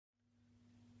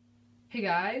Hey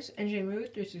guys,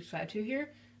 NJMooth3652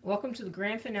 here. Welcome to the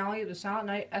grand finale of the Silent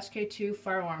Night SK-2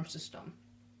 fire alarm system,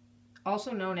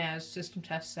 also known as System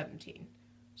Test 17.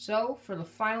 So, for the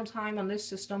final time on this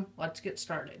system, let's get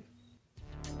started.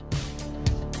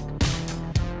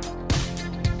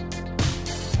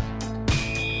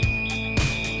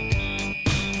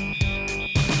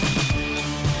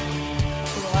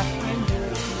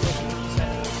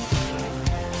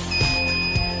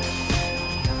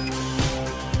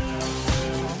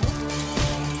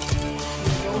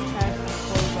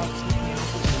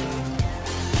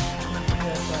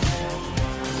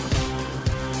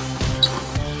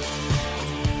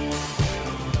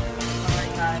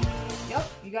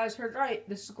 You guys heard right.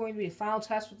 This is going to be the final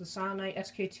test with the Silent Night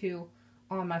SK-2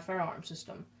 on my fire alarm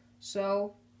system.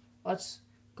 So, let's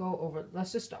go over the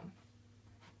system.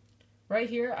 Right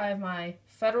here, I have my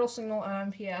Federal Signal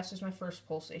MMPS as my first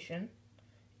pull station.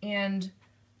 And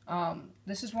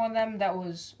this is one of them that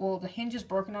was, well, the hinge is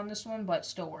broken on this one, but it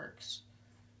still works.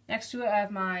 Next to it, I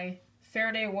have my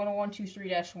Faraday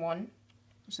 10123-1. It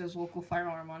says local fire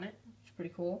alarm on it, which is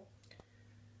pretty cool.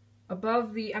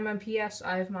 Above the MMPS,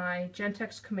 I have my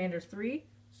Gentex Commander 3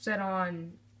 set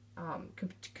on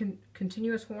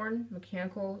continuous horn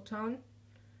mechanical tone.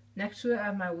 Next to it, I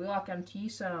have my Wheelock MT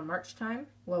set on march time,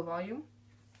 low volume.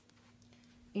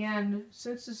 And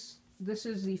since this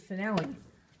is the finale,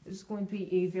 this is going to be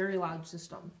a very loud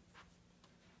system.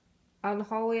 Out in the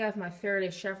hallway, I have my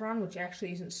Faraday Chevron, which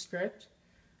actually isn't stripped.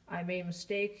 I made a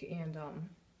mistake, and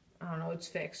I don't know, it's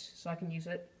fixed, so I can use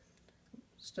it.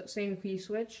 Same key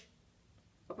switch.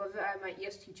 Above it, I have my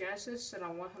EST Genesis set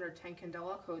on 110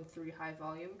 candela, code 3 high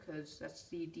volume, because that's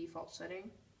the default setting.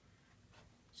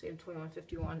 Same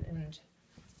 2151 and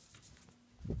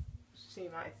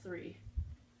same i3.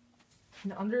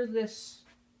 And under this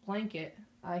blanket,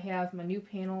 I have my new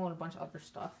panel and a bunch of other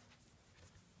stuff.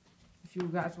 If you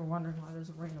guys were wondering why there's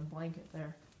a random blanket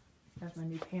there, that's my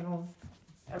new panel,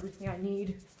 everything I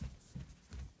need.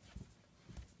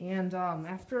 And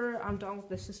after I'm done with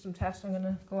the system test, I'm going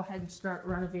to go ahead and start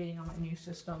renovating on my new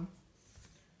system.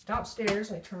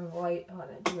 Downstairs, I turn the light on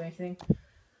and do anything.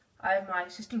 I have my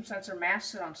system sensor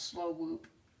mask set on slow loop.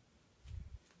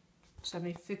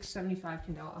 75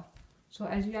 candela. So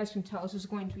as you guys can tell, this is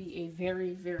going to be a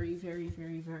very, very, very,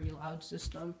 very, very loud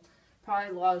system.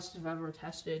 Probably the loudest I've ever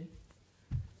tested.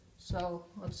 So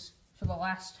for the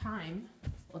last time,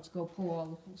 let's go pull all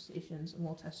the pull stations and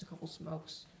we'll test a couple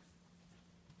smokes.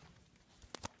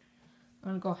 I'm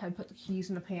going to go ahead and put the keys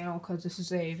in the panel because this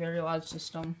is a very loud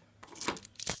system.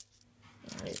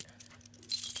 Alright.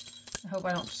 I hope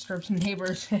I don't disturb some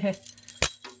neighbors.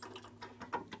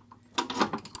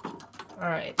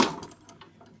 Alright.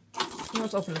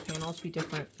 Let's open the panel. Let's be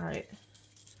different. Alright.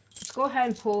 Let's go ahead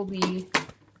and pull the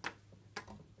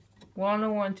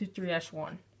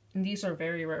 10123-1. And these are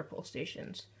very rare pull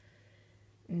stations.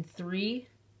 In 3,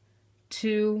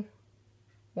 2,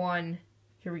 1,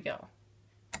 here we go.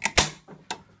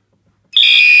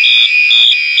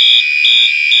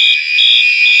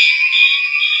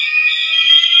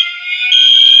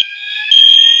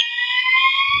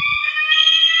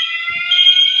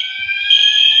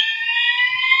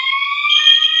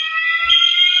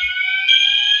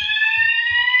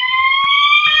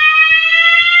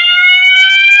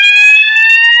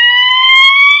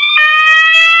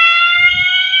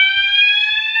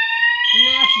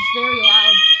 Very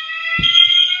loud.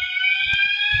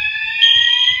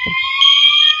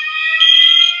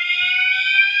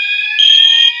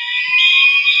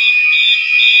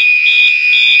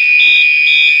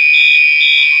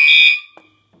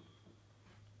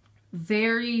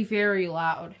 Very, very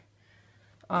loud.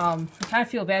 I kind of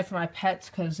feel bad for my pets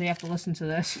because they have to listen to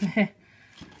this.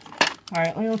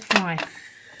 Alright, let me look for my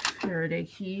Faraday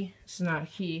key. This is not a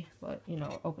key, but, you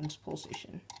know, it opens pull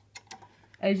station.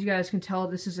 As you guys can tell,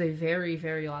 this is a very,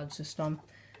 very loud system.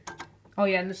 Oh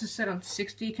yeah, and this is set on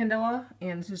 60 candela,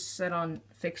 and this is set on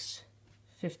fixed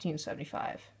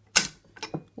 1575.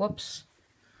 Whoops.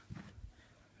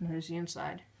 And there's the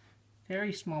inside.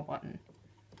 Very small button.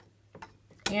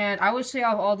 And I would say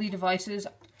out of all the devices,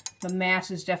 the mass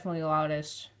is definitely the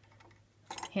loudest.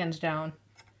 Hands down.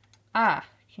 Ah,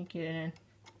 can't get it in.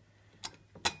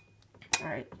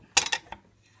 Alright.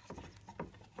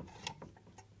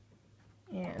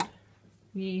 And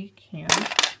we can,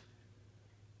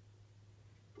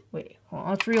 wait, hold on,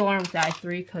 let's realarm with the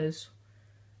i3, because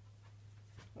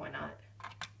why not?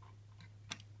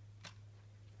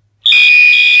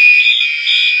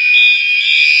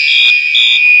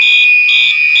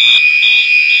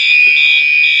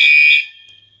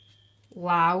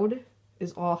 Loud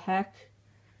is all heck.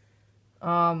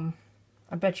 I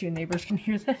bet you neighbors can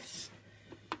hear this.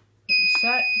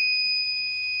 reset.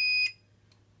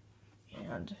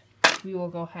 And we will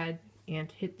go ahead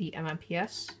and hit the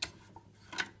MMPS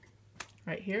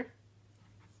right here.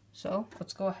 So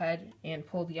let's go ahead and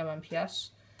pull the MMPS.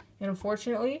 And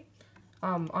unfortunately,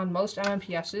 on most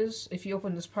MMPSs, if you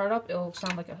open this part up, it'll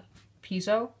sound like a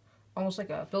piezo, almost like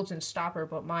a built-in stopper,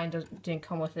 but mine didn't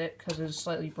come with it because it's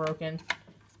slightly broken.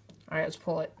 Alright, let's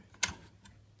pull it.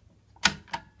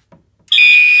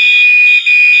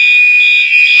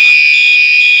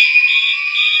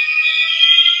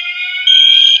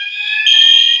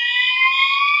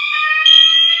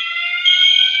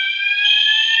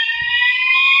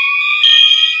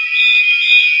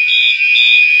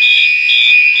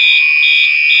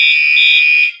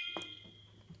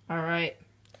 Alright,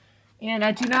 and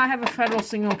I do not have a federal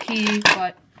signal key,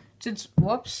 but since,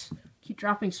 whoops, keep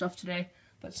dropping stuff today,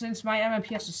 but since my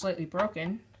MMPS is slightly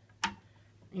broken,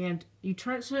 and you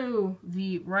turn it to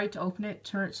the right to open it,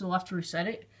 turn it to the left to reset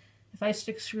it. If I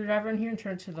stick a screwdriver in here and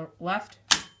turn it to the left,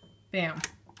 bam,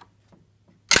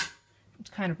 it's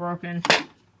kind of broken,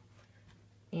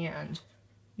 and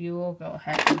you will go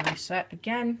ahead and reset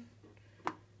again,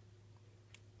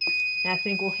 and I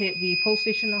think we'll hit the pull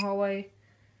station in the hallway,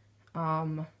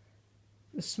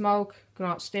 the smoke, go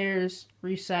upstairs,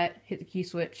 reset, hit the key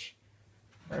switch,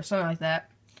 or something like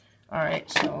that. Alright,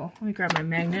 so let me grab my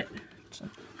magnet. So,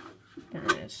 there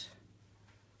it is.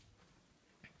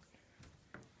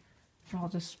 I'll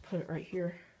just put it right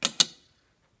here.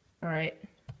 Alright,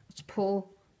 let's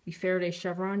pull the Faraday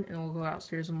chevron and we'll go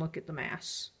outstairs and look at the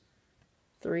mass.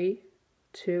 3,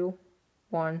 2,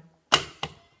 1.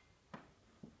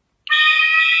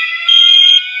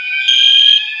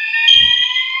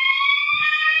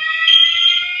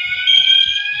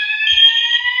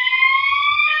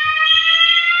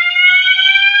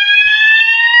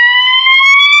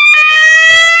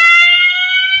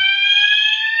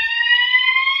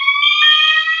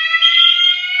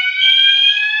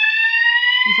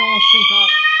 These almost sync up.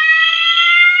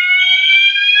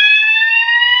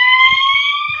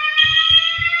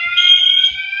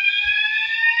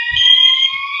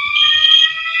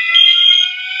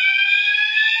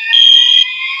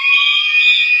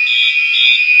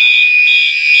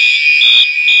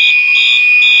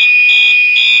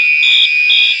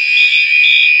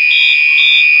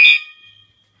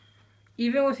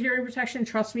 Even with hearing protection,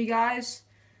 trust me guys,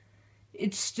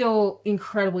 it's still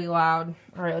incredibly loud.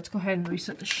 Alright, let's go ahead and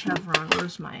reset the chevron.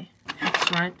 Where's my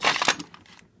hex wrench?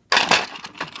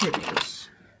 Here it is.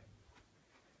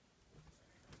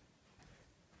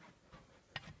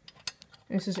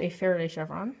 This is a Faraday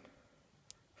chevron.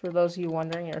 For those of you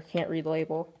wondering or can't read the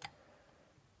label.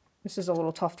 This is a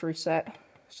little tough to reset,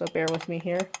 so bear with me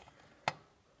here.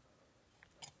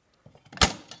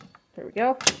 There we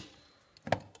go.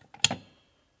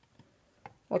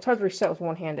 Well, it's hard to reset with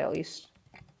one hand at least.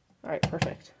 Alright,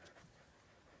 perfect.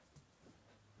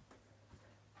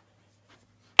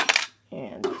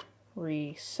 And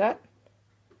reset.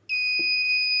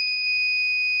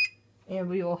 And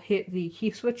we will hit the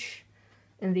key switch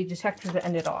and the detector to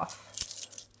end it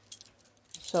off.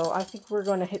 So I think we're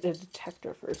going to hit the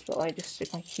detector first, but I just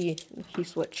stick my key in the key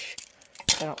switch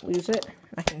so I don't lose it.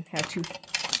 I can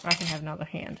have another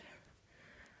hand.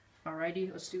 Alrighty,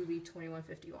 let's do the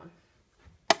 2151.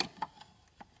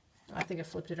 I think I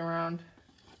flipped it around.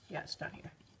 Yeah, it's down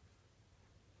here.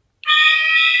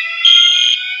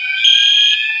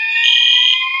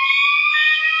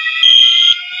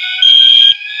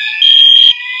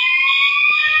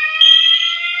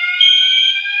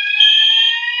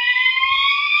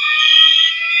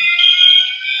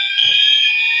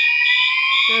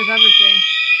 There's everything.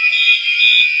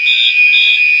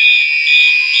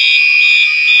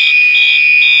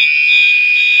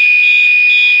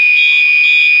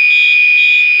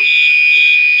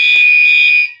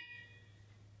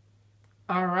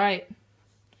 Alright,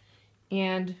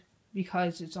 and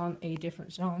because it's on a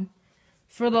different zone,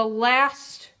 for the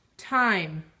last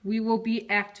time, we will be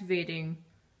activating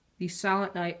the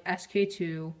Silent Night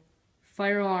SK-2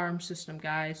 fire alarm system,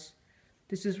 guys.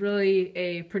 This is really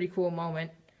a pretty cool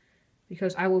moment,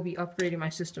 because I will be upgrading my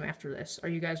system after this. Are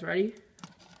you guys ready?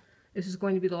 This is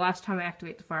going to be the last time I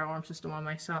activate the fire alarm system on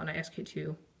my Silent Night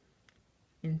SK-2.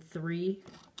 In 3,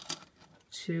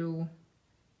 2,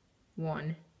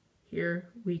 1. Here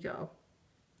we go.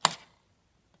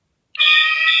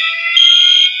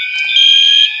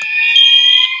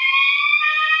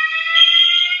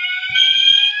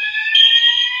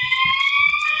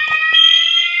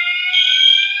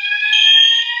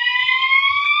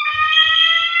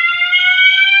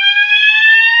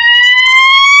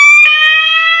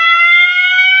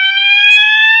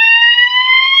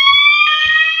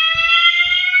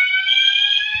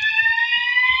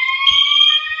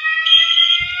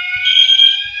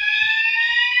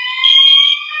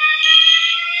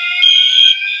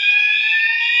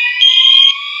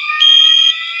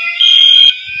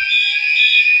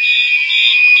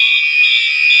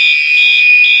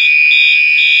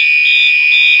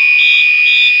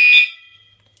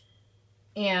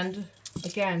 And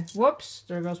again, whoops,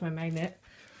 there goes my magnet.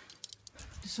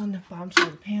 Just on the bottom side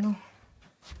of the panel.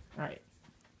 Alright.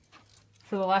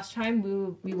 For the last time,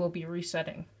 we will be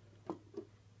resetting.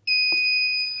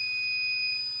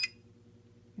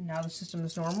 Now the system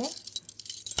is normal.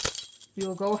 We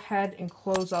will go ahead and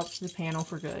close up the panel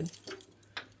for good.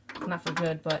 Not for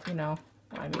good, but you know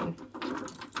what I mean.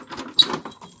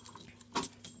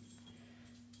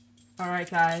 Alright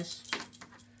guys,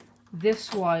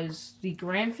 this was the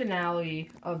grand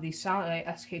finale of the Silent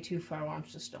Night SK-2 fire alarm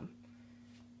system.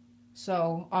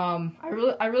 So,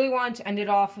 I really wanted to end it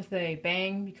off with a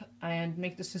bang and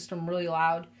make the system really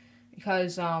loud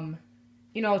because,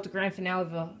 you know, it's the grand finale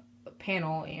of a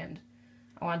panel and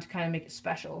I wanted to kind of make it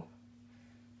special.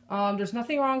 There's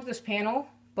nothing wrong with this panel,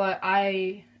 but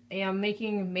I am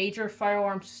making major fire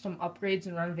alarm system upgrades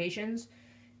and renovations,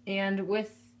 and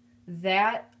with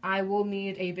that, I will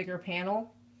need a bigger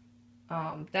panel.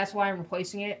 That's why I'm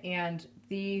replacing it, and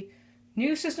the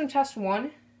new system test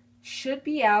 1 should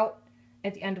be out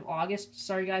at the end of August.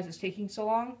 Sorry guys, it's taking so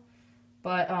long,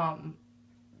 but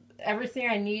everything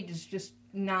I need is just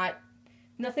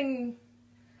nothing.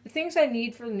 The things I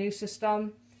need for the new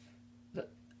system,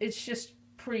 it's just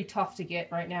pretty tough to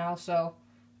get right now, so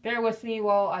bear with me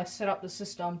while I set up the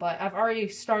system, but I've already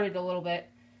started a little bit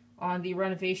on the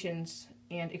renovations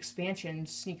and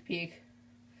expansions sneak peek.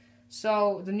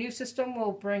 So the new system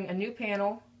will bring a new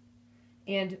panel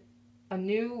and a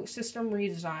new system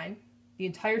redesign. The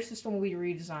entire system will be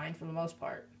redesigned for the most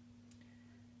part.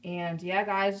 And yeah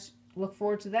guys, look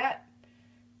forward to that.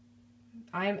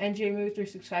 I am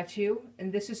NJMove3652,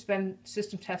 and this has been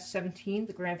System Test 17,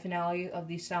 the grand finale of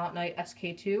the Silent Night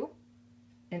SK-2.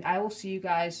 And I will see you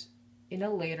guys in a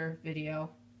later video.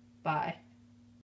 Bye.